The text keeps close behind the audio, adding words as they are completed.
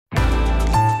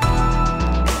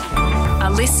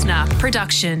listener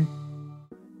production.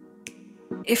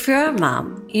 If you're a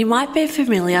mum, you might be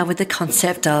familiar with the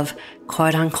concept of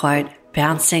quote-unquote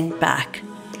bouncing back.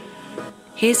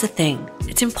 Here's the thing,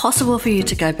 it's impossible for you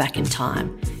to go back in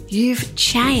time. You've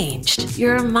changed.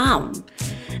 You're a mum.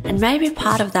 And maybe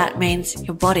part of that means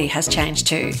your body has changed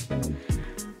too.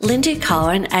 Lyndi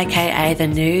Cohen, aka the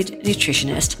Nude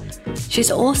Nutritionist, she's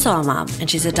also a mum and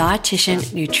she's a dietitian,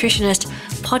 nutritionist,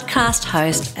 podcast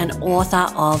host and author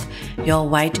of Your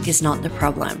Weight Is Not the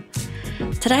Problem.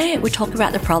 Today we talk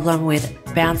about the problem with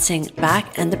bouncing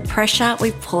back and the pressure we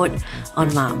put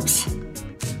on mums.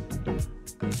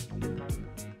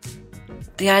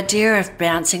 The idea of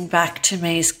bouncing back to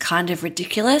me is kind of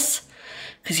ridiculous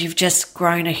because you've just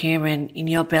grown a human in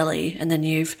your belly and then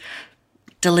you've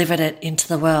delivered it into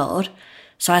the world.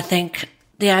 So I think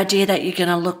the idea that you're going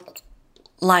to look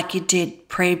like you did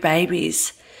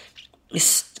pre-babies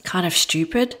is kind of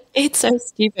stupid. It's so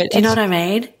stupid. Do you know what I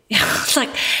mean? It's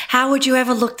like, how would you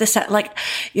ever look the same? Like,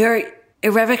 you're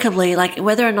irrevocably, like,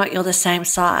 whether or not you're the same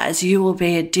size, you will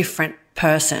be a different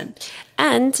person.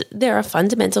 And there are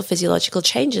fundamental physiological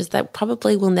changes that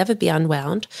probably will never be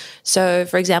unwound. So,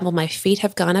 for example, my feet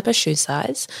have gone up a shoe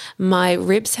size, my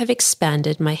ribs have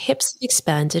expanded, my hips have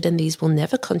expanded, and these will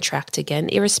never contract again,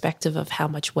 irrespective of how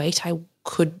much weight I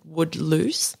would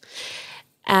lose.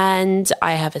 And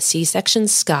I have a C-section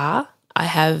scar. I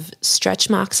have stretch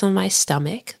marks on my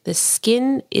stomach. The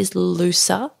skin is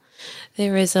looser.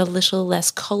 There is a little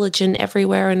less collagen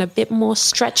everywhere and a bit more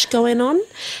stretch going on.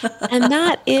 And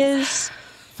that is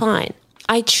fine.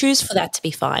 I choose for that to be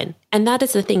fine. And that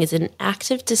is the thing, is an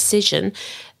active decision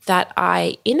that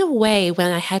I, in a way,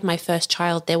 when I had my first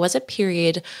child, there was a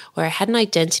period where I had an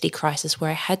identity crisis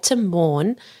where I had to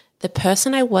mourn the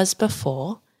person I was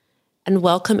before and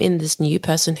welcome in this new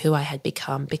person who I had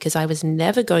become, because I was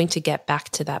never going to get back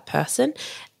to that person.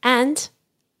 And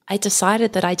I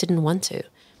decided that I didn't want to.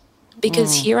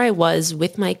 Because here I was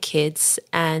with my kids,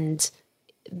 and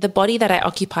the body that I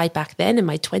occupied back then in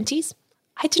my 20s,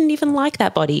 I didn't even like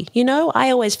that body. You know,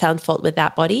 I always found fault with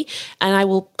that body, and I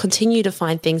will continue to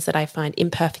find things that I find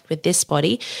imperfect with this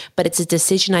body, but it's a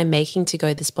decision I'm making to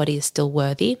go, this body is still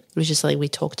worthy, which is something we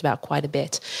talked about quite a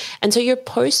bit. And so your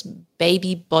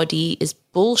post-baby body is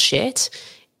bullshit.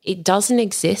 It doesn't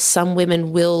exist. Some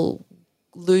women will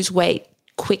lose weight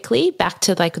quickly back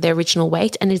to like their original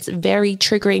weight, and it's very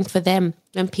triggering for them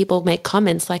when people make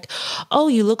comments like, oh,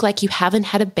 you look like you haven't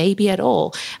had a baby at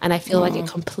all. And I feel like it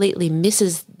completely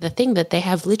misses the thing that they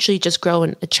have literally just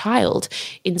grown a child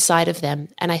inside of them.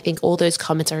 And I think all those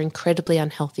comments are incredibly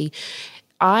unhealthy.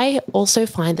 I also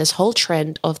find this whole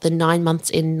trend of the 9 months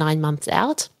in, 9 months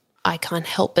out, I can't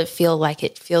help but feel like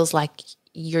it feels like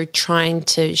you're trying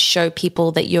to show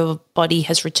people that your body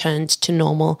has returned to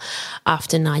normal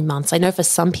after 9 months. I know for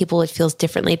some people it feels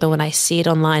differently, but when I see it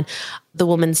online, the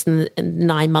woman's in the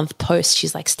 9-month post,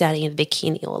 she's like standing in a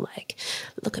bikini or like,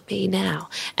 look at me now.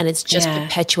 And it's just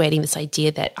perpetuating this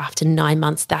idea that after 9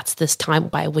 months, that's this time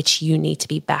by which you need to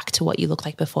be back to what you look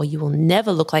like before. You will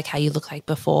never look like how you look like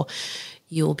before.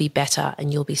 You will be better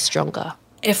and you'll be stronger.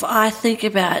 If I think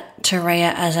about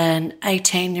Taria as an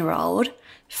 18-year-old,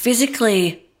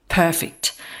 physically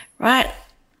perfect, right?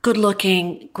 Good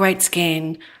looking, great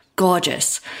skin,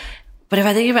 gorgeous. But if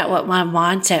I think about what my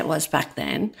mindset was back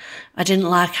then, I didn't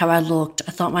like how I looked.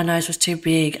 I thought my nose was too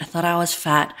big. I thought I was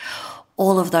fat,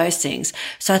 all of those things.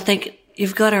 So I think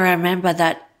you've got to remember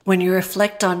that when you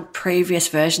reflect on previous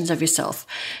versions of yourself,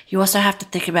 you also have to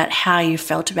think about how you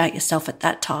felt about yourself at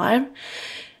that time.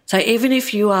 So even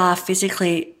if you are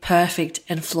physically perfect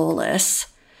and flawless,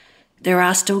 there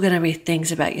are still going to be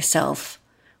things about yourself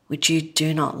which you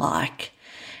do not like.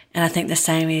 And I think the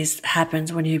same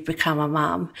happens when you become a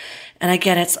mum. And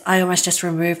again, I almost just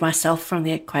remove myself from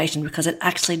the equation because it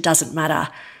actually doesn't matter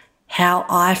how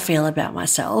I feel about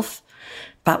myself.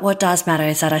 But what does matter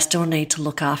is that I still need to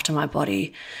look after my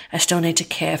body. I still need to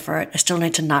care for it. I still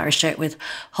need to nourish it with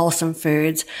wholesome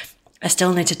foods. I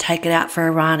still need to take it out for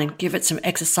a run and give it some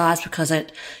exercise because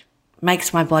it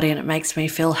makes my body and it makes me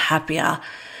feel happier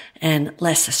and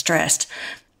less stressed.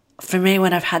 For me,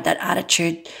 when I've had that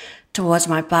attitude towards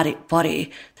my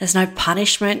body, there's no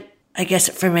punishment. I guess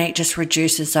for me, it just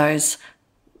reduces those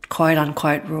quote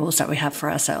unquote rules that we have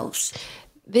for ourselves.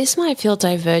 This might feel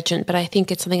divergent, but I think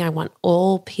it's something I want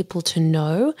all people to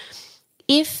know.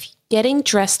 If getting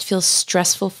dressed feels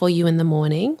stressful for you in the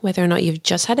morning, whether or not you've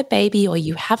just had a baby or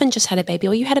you haven't just had a baby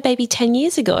or you had a baby 10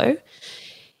 years ago,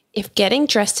 if getting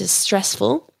dressed is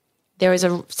stressful, there is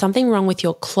something wrong with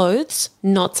your clothes,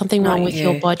 not something wrong with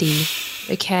your body,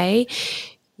 okay?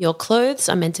 your clothes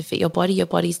are meant to fit your body. Your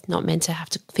body's not meant to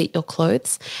have to fit your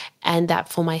clothes. And that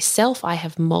for myself, I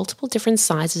have multiple different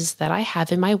sizes that I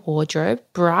have in my wardrobe,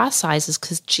 bra sizes,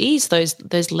 because geez,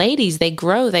 those ladies, they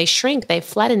grow, they shrink, they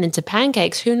flatten into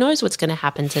pancakes. Who knows what's going to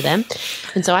happen to them?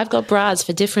 And so I've got bras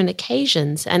for different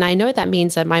occasions. And I know that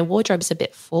means that my wardrobe is a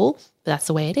bit full, but that's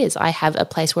the way it is. I have a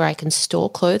place where I can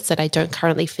store clothes that I don't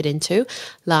currently fit into,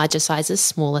 larger sizes,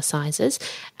 smaller sizes,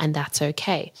 and that's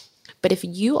okay. But if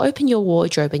you open your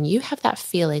wardrobe and you have that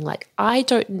feeling like, I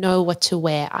don't know what to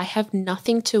wear, I have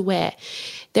nothing to wear,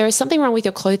 there is something wrong with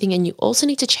your clothing, and you also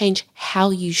need to change how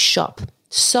you shop.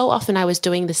 So often I was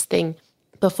doing this thing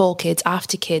before kids,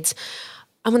 after kids.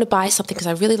 I'm going to buy something because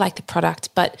I really like the product,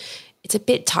 but it's a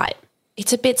bit tight.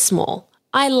 It's a bit small.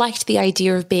 I liked the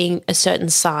idea of being a certain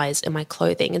size in my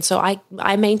clothing. And so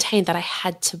I maintained that I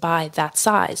had to buy that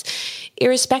size,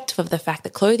 irrespective of the fact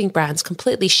that clothing brands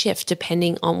completely shift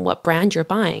depending on what brand you're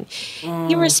buying,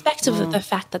 irrespective of the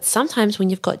fact that sometimes when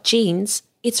you've got jeans,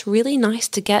 it's really nice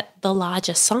to get the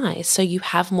larger size so you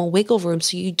have more wiggle room,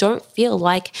 so you don't feel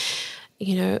like,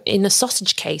 in a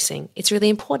sausage casing. It's really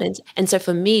important. And so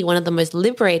for me, one of the most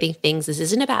liberating things, this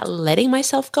isn't about letting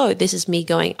myself go. This is me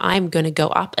going, I'm going to go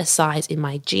up a size in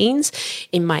my jeans,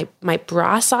 in my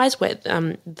bra size,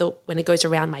 when it goes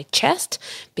around my chest,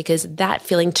 because that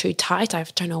feeling too tight, I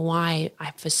don't know why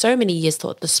I for so many years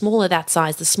thought the smaller that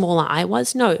size, the smaller I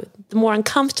was. No, the more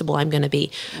uncomfortable I'm going to be.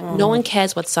 No one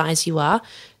cares what size you are.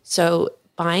 So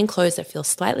buying clothes that feel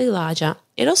slightly larger,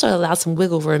 it also allows some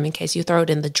wiggle room in case you throw it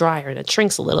in the dryer and it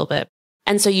shrinks a little bit.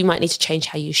 And so you might need to change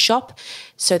how you shop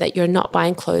so that you're not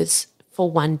buying clothes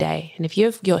for one day. And if you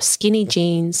have your skinny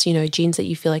jeans, jeans that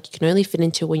you feel like you can only fit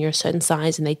into when you're a certain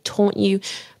size and they taunt you,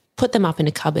 put them up in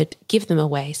a cupboard, give them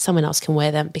away. Someone else can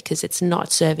wear them because it's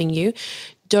not serving you.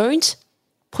 Don't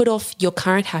put off your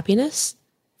current happiness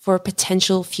for a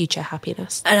potential future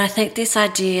happiness. And I think this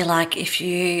idea, like if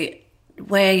you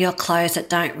wear your clothes that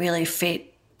don't really fit,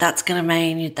 that's going to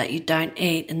mean that you don't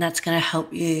eat, and that's going to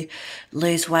help you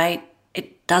lose weight.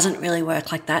 It doesn't really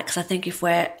work like that, because I think if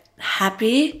we're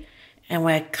happy and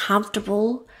we're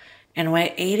comfortable and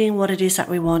we're eating what it is that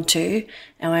we want to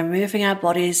and we're moving our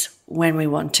bodies when we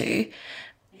want to,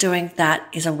 doing that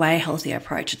is a way healthier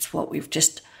approach. It's what we've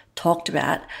just talked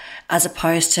about, as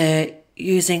opposed to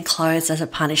using clothes as a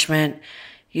punishment,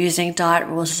 using diet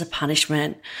rules as a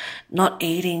punishment, not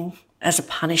eating as a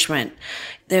punishment.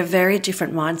 They're very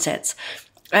different mindsets.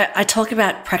 I talk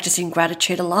about practicing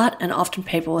gratitude a lot, and often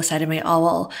people will say to me, oh,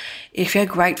 well, if you're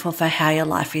grateful for how your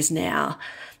life is now,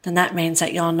 then that means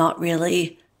that you're not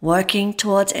really working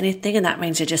towards anything, and that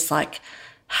means you're just like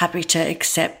happy to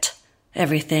accept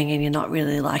everything and you're not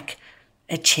really like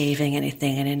achieving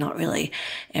anything and you're not really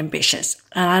ambitious.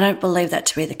 And I don't believe that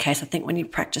to be the case. I think when you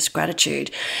practice gratitude,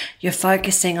 you're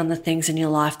focusing on the things in your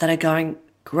life that are going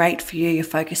great for you. You're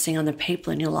focusing on the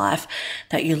people in your life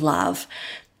that you love.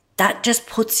 That just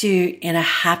puts you in a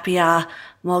happier,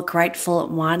 more grateful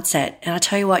mindset. And I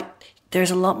tell you what,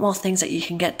 there's a lot more things that you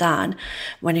can get done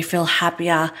when you feel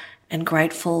happier and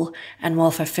grateful and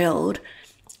more fulfilled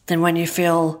than when you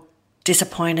feel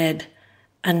disappointed,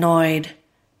 annoyed,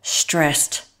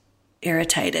 stressed,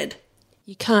 irritated.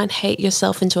 You can't hate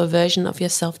yourself into a version of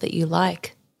yourself that you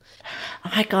like.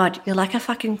 Oh my God, you're like a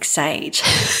fucking sage.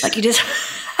 Like you just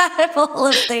have all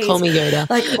of these. Call me Yoda.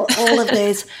 Like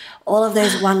all of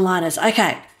these one-liners.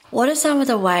 Okay, what are some of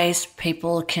the ways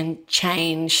people can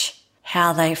change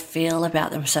how they feel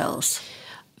about themselves?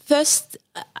 First,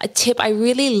 a tip I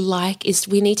really like is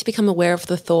we need to become aware of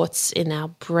the thoughts in our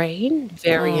brain.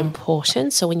 Very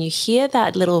important. So when you hear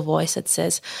that little voice that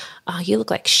says, oh, you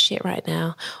look like shit right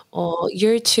now, or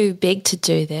you're too big to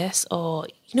do this, or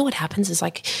you know what happens is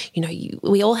like,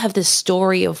 we all have this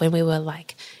story of when we were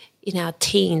like in our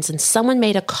teens and someone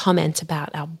made a comment about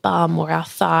our bum or our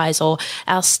thighs or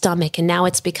our stomach, and now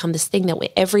it's become this thing that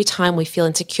every time we feel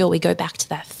insecure, we go back to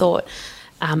that thought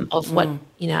of what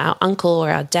our uncle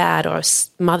or our dad or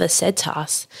mother said to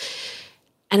us.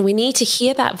 And we need to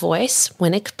hear that voice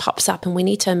when it pops up, and we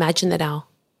need to imagine that our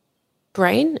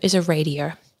brain is a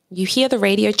radio. You hear the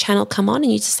radio channel come on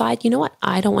and you decide, you know what,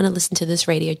 I don't want to listen to this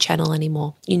radio channel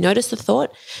anymore. You notice the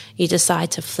thought, you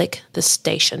decide to flick the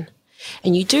station.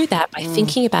 And you do that by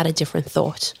thinking about a different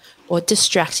thought or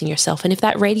distracting yourself. And if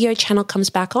that radio channel comes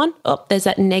back on, there's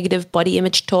that negative body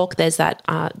image talk, there's that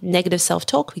negative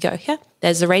self-talk. We go, yeah,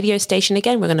 there's the radio station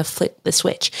again. We're going to flip the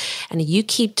switch. And you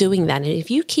keep doing that. And if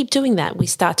you keep doing that, we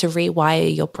start to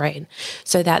rewire your brain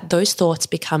so that those thoughts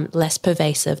become less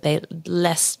pervasive. They're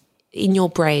less in your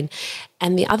brain.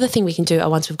 And the other thing we can do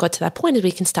once we've got to that point is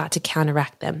we can start to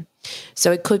counteract them.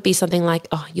 So it could be something like,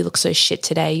 oh, you look so shit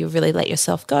today. You really let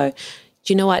yourself go.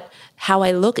 do you know what? How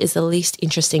I look is the least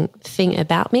interesting thing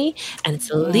about me, and it's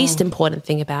the least important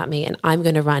thing about me, and I'm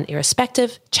going to run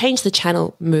irrespective, change the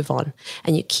channel, move on.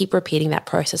 And you keep repeating that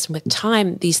process. And with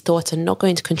time, these thoughts are not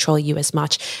going to control you as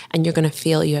much, and you're going to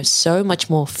feel you have so much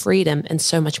more freedom and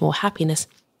so much more happiness.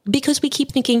 Because we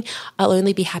keep thinking, I'll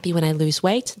only be happy when I lose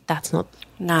weight. That's not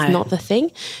the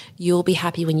thing. You'll be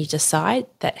happy when you decide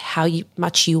that how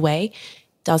much you weigh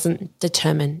doesn't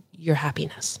determine your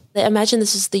happiness. Imagine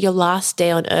this is your last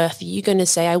day on earth. You're going to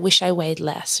say, I wish I weighed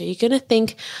less. Or you're going to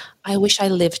think, I wish I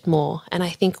lived more. And I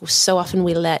think so often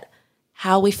we let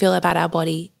how we feel about our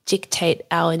body dictate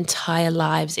our entire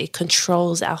lives. It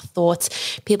controls our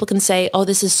thoughts. People can say, oh,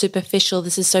 this is superficial.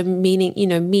 This is so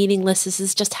meaningless. This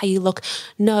is just how you look.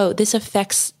 No, this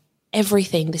affects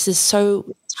everything. This is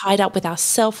so tied up with our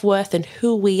self-worth and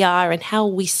who we are and how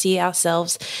we see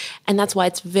ourselves. And that's why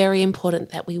it's very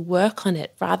important that we work on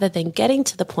it rather than getting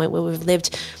to the point where we've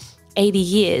lived 80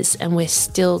 years and we're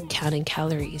still counting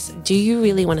calories. Do you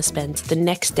really want to spend the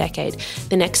next decade,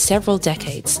 the next several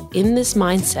decades in this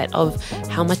mindset of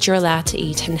how much you're allowed to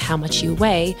eat and how much you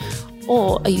weigh?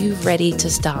 Or are you ready to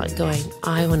start going,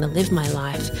 I want to live my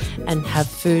life and have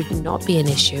food not be an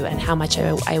issue and how much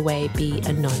I weigh be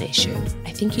a non-issue?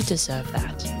 I think you deserve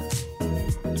that.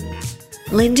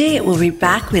 Lyndi will be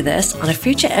back with us on a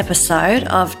future episode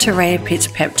of Teraya Pitt's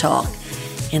Pep Talk.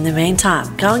 In the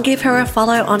meantime, go and give her a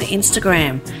follow on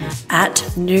Instagram at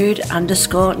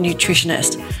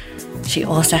nude_nutritionist. She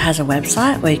also has a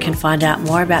website where you can find out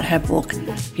more about her book,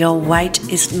 Your Weight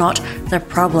is Not the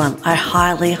Problem. I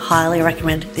highly, highly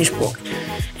recommend this book.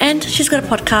 And she's got a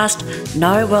podcast,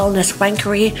 No Wellness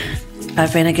Wankery.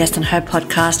 I've been a guest on her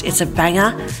podcast. It's a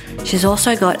banger. She's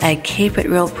also got a Keep It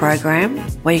Real program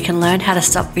where you can learn how to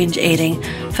stop binge eating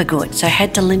for good. So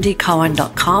head to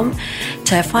lyndycohen.com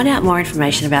to find out more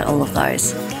information about all of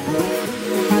those.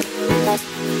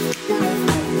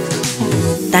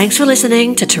 Thanks for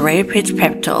listening to Teraya Pitt's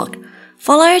Pep Talk.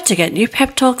 Follow to get new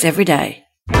pep talks every day.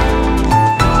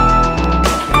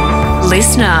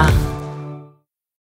 Listener.